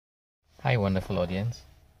Hi, wonderful audience.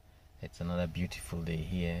 It's another beautiful day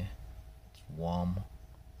here. It's warm.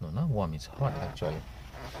 No, not warm, it's hot actually.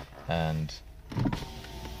 And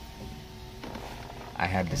I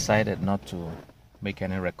had decided not to make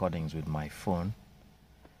any recordings with my phone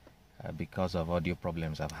because of audio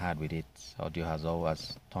problems I've had with it. Audio has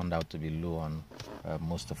always turned out to be low on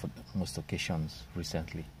most occasions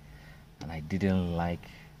recently. And I didn't like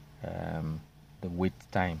the wait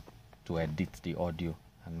time to edit the audio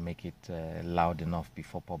and make it loud enough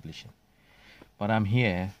before publishing. But I'm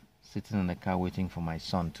here sitting in the car waiting for my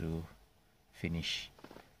son to finish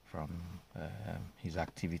from his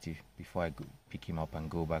activity before I go pick him up and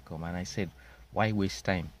go back home. And I said, why waste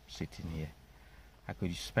time sitting here? I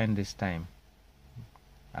could spend this time,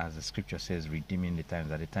 as the scripture says, redeeming the times.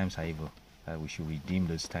 That the times are evil, that we should redeem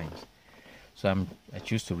those times. So I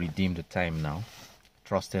choose to redeem the time now,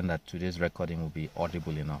 trusting that today's recording will be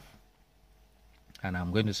audible enough. And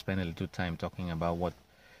I'm going to spend a little time talking about what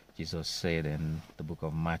Jesus said in the book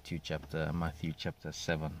of Matthew chapter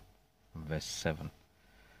 7, verse 7.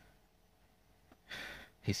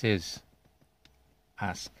 He says,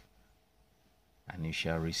 ask, and you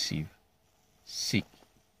shall receive. Seek,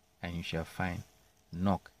 and you shall find.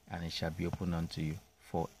 Knock, and it shall be opened unto you.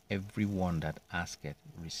 For everyone that asketh,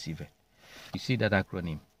 receiveth. You see that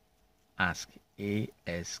acronym? Ask,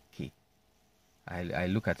 A-S-K. I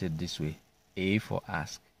look at it this way. A for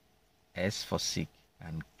ask, S for seek,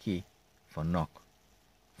 and K for knock,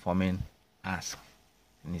 forming ask.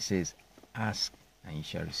 And he says, ask and you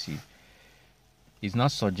shall receive. He's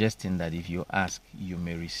not suggesting that if you ask, you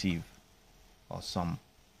may receive, or some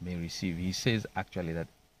may receive. He says actually that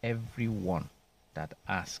everyone that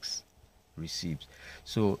asks receives.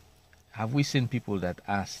 So have we seen people that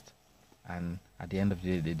asked and at the end of the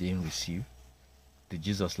day they didn't receive? Did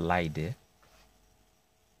Jesus lie there?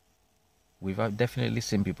 We've definitely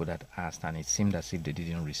seen people that asked and it seemed as if they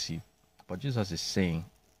didn't receive. But Jesus is saying,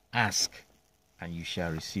 ask and you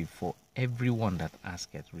shall receive. For everyone that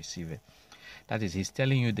asketh, receiveth. That is, he's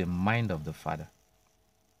telling you the mind of the Father.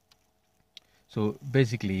 So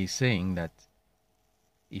basically he's saying that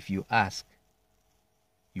if you ask,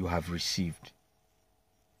 you have received.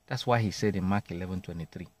 That's why he said in Mark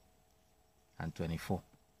 11:23 and 24.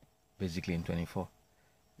 Basically in 24.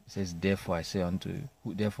 It says, therefore I say unto you,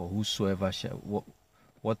 therefore whosoever shall,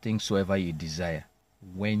 what things soever you desire,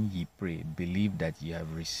 when ye pray, believe that ye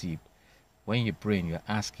have received. When you pray and you're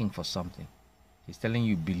asking for something, he's telling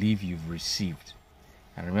you, believe you've received.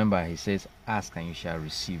 And remember, he says, ask and you shall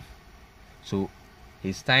receive. So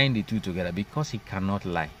he's tying the two together because he cannot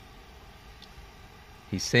lie.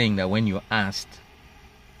 He's saying that when you asked,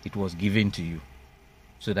 it was given to you,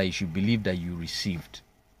 so that you should believe that you received.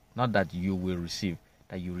 Not that you will receive,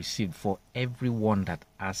 that you received. For everyone that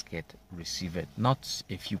asketh, receiveth. Not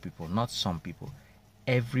a few people, not some people.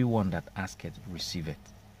 Everyone that asketh, receiveth.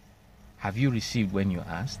 Have you received when you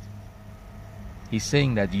asked? He's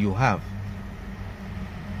saying that you have.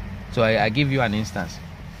 So I give you an instance.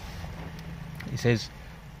 He says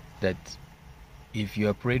that if you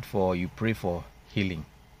are prayed for, you pray for healing.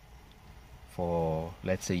 For,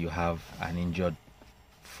 let's say you have an injured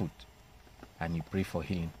foot and you pray for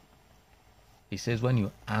healing. He says when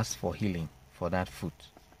you ask for healing for that foot,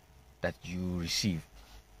 that you receive,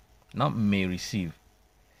 not may receive.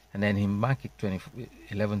 And then in Mark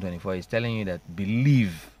 11:24, he's telling you that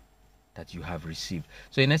believe that you have received.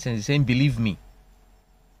 So in essence, he's saying, believe me.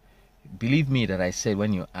 Believe me that I said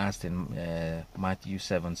when you asked in Matthew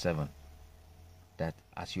 7:7, that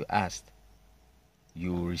as you asked,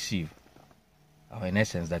 you will receive. Or in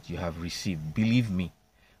essence, that you have received. Believe me.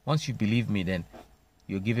 Once you believe me, then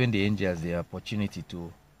you're giving the angels the opportunity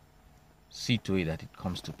to see to it that it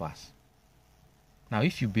comes to pass. Now,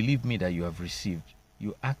 if you believe me that you have received,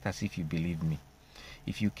 you act as if you believe me.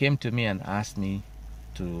 If you came to me and asked me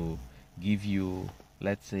to give you,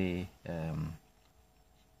 let's say,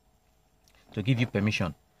 to give you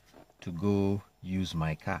permission to go use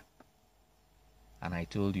my car, and I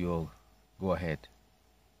told you, oh, go ahead.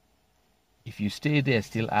 If you stay there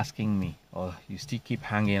still asking me, or you still keep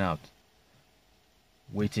hanging out,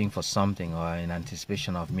 waiting for something or in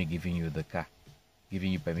anticipation of me giving you the car,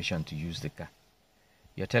 giving you permission to use the car,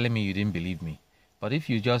 you're telling me you didn't believe me. But if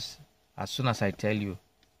you just, as soon as I tell you,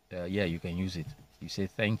 yeah, you can use it, you say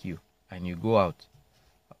thank you, and you go out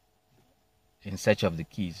in search of the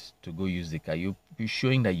keys to go use the car, you're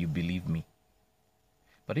showing that you believe me.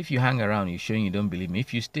 But if you hang around, you're showing you don't believe me.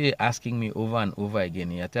 If you stay asking me over and over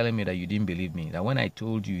again, you're telling me that you didn't believe me, that when I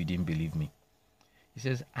told you, you didn't believe me. He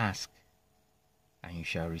says, ask and you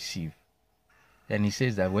shall receive. Then he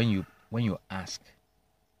says that when you ask,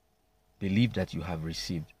 believe that you have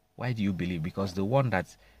received. Why do you believe? Because the one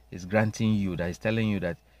that is granting you, that is telling you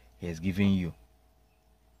that he has given you,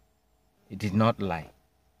 it did not lie.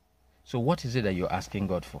 So what is it that you're asking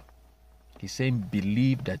God for? He's saying,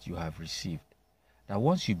 believe that you have received. That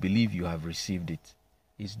once you believe you have received it,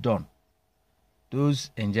 it's done.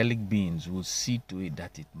 Those angelic beings will see to it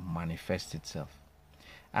that it manifests itself.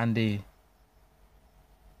 And the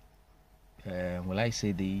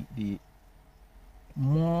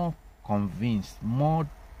more convinced, more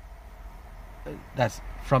that's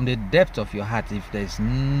from the depth of your heart, if there's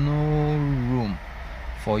no room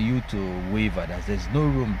for you to waver, that there's no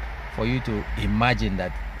room for you to imagine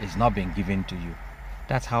that it's not been given to you,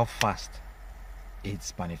 that's how fast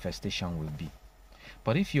its manifestation will be.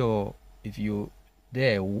 But if you're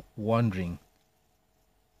there wondering,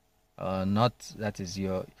 you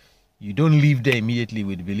don't leave there immediately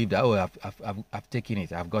with belief that, oh, I've taken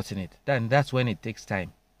it, I've gotten it. Then that's when it takes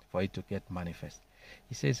time for it to get manifest.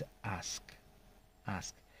 He says, ask.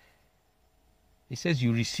 He says,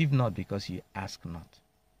 you receive not because you ask not.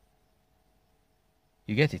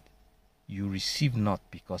 You get it? You receive not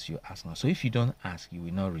because you ask not. So if you don't ask, you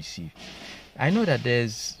will not receive. I know that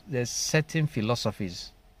there's certain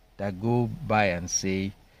philosophies that go by and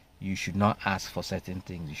say you should not ask for certain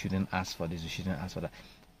things. You shouldn't ask for this. You shouldn't ask for that.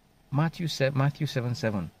 Matthew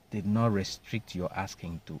 7:7 did not restrict your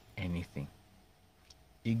asking to anything.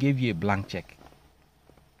 He gave you a blank check.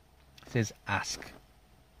 It says, ask,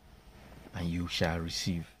 and you shall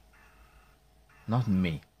receive. Not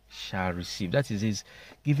may, shall receive. That is, he's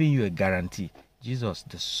giving you a guarantee. Jesus,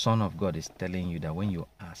 the Son of God, is telling you that when you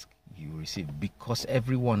ask, you receive. Because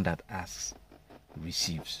everyone that asks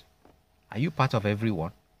receives. Are you part of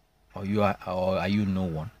everyone? Or are you no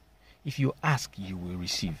one? If you ask, you will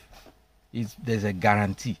receive. There's a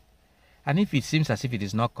guarantee. And if it seems as if it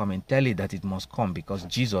is not coming, tell it that it must come because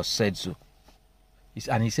Jesus said so.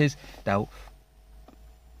 And he says that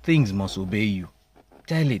things must obey you.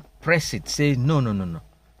 Tell it, press it, say no.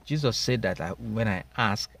 Jesus said that when I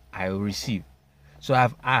ask, I will receive. So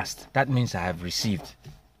I've asked, that means I have received.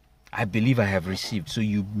 I believe I have received. So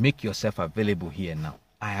you make yourself available here now.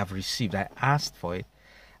 I have received. I asked for it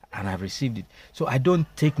and I've received it. So I don't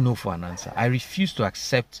take no for an answer. I refuse to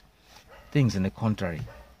accept things in the contrary.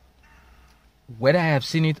 Whether I have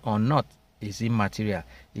seen it or not is immaterial.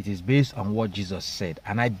 It is based on what Jesus said.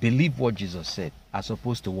 And I believe what Jesus said as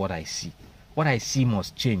opposed to what I see. What I see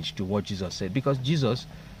must change to what Jesus said. Because Jesus,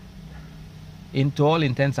 to all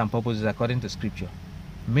intents and purposes, according to Scripture,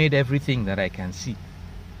 made everything that I can see.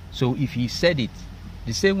 So if he said it,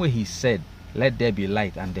 the same way he said, let there be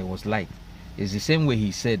light, and there was light, is the same way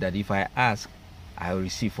he said that if I ask, I will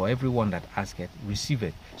receive. For everyone that asketh, receive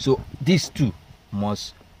it. So these two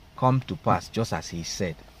must come to pass just as he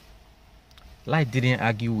said. Light didn't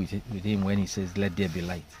argue with him when he says, let there be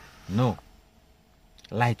light. No.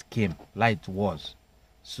 Light came. Light was.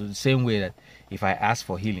 So the same way that if I ask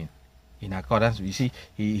for healing, in accordance, you see,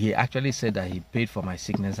 he actually said that he paid for my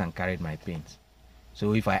sickness and carried my pains.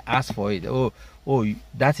 So if I ask for it, oh,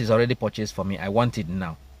 that is already purchased for me, I want it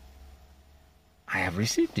now, I have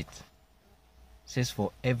received it. It says,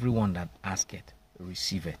 for everyone that asketh,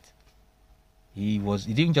 receive it. He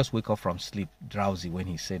didn't just wake up from sleep drowsy when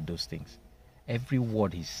he said those things. Every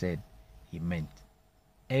word he said, he meant.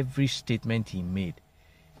 Every statement he made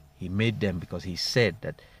them because he said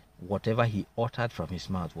that whatever he uttered from his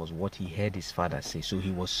mouth was what he heard his Father say. So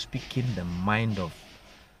he was speaking the mind of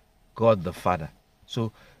God the Father.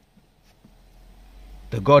 So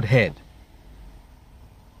the Godhead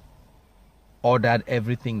ordered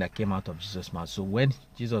everything that came out of Jesus' mouth. So when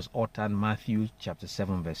Jesus uttered Matthew chapter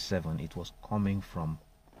 7 verse 7, it was coming from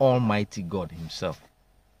Almighty God himself.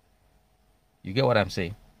 You get what I'm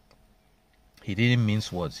saying? He didn't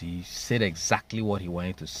mince words. He said exactly what he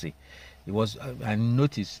wanted to say. It was, and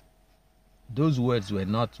notice, those words were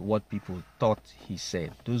not what people thought he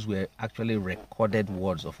said. Those were actually recorded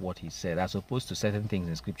words of what he said, as opposed to certain things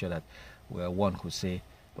in Scripture that where one could say,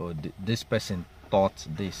 oh, this person thought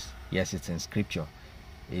this. Yes, it's in Scripture.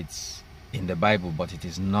 It's in the Bible, but it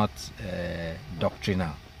is not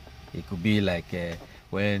doctrinal. It could be like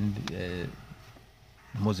when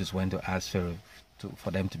Moses went to ask Pharaoh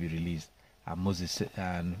for them to be released.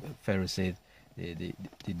 And Pharaoh said, the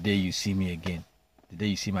day you see me again, the day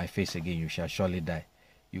you see my face again, you shall surely die.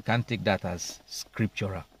 You can't take that as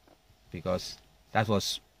scriptural, because that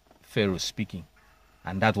was Pharaoh speaking,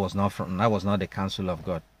 and that was not the counsel of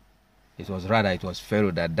God. It was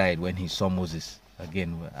Pharaoh that died when he saw Moses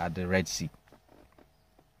again at the Red Sea.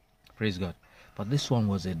 Praise God. But this one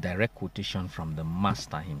was a direct quotation from the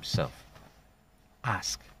Master himself.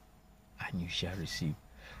 Ask, and you shall receive.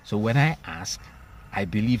 So when I ask, I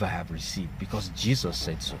believe I have received because Jesus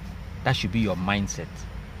said so. That should be your mindset.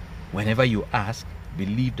 Whenever you ask,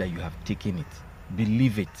 believe that you have taken it.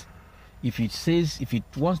 Believe it. If it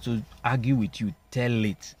wants to argue with you, tell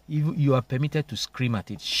it. If you are permitted to scream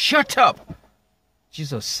at it, shut up.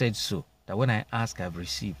 Jesus said so, that when I ask, I have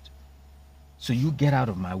received. So you get out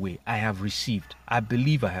of my way. I have received. I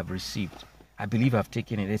believe I have received. I believe I've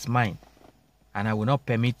taken it. It's mine. And I will not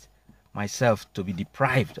permit myself to be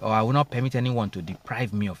deprived, or I will not permit anyone to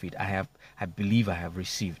deprive me of it. I believe I have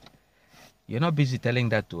received. You're not busy telling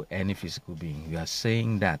that to any physical being. You are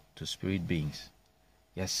saying that to spirit beings.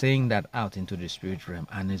 You are saying that out into the spirit realm.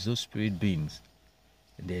 And it's those spirit beings,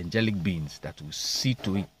 the angelic beings, that will see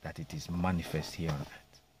to it that it is manifest here on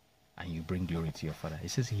earth. And you bring glory to your Father.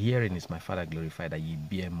 It says, herein is my Father glorified, that ye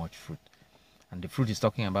bear much fruit. And the fruit he's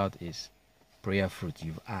talking about is prayer fruit.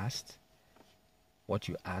 You've asked. What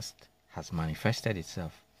you asked has manifested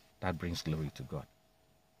itself. That brings glory to God.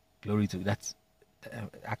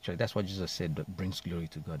 That's what Jesus said, that brings glory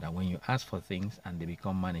to God. That when you ask for things and they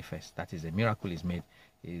become manifest, that is, a miracle is made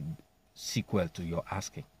a sequel to your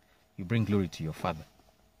asking. You bring glory to your Father.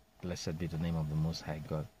 Blessed be the name of the Most High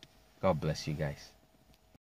God. God bless you guys.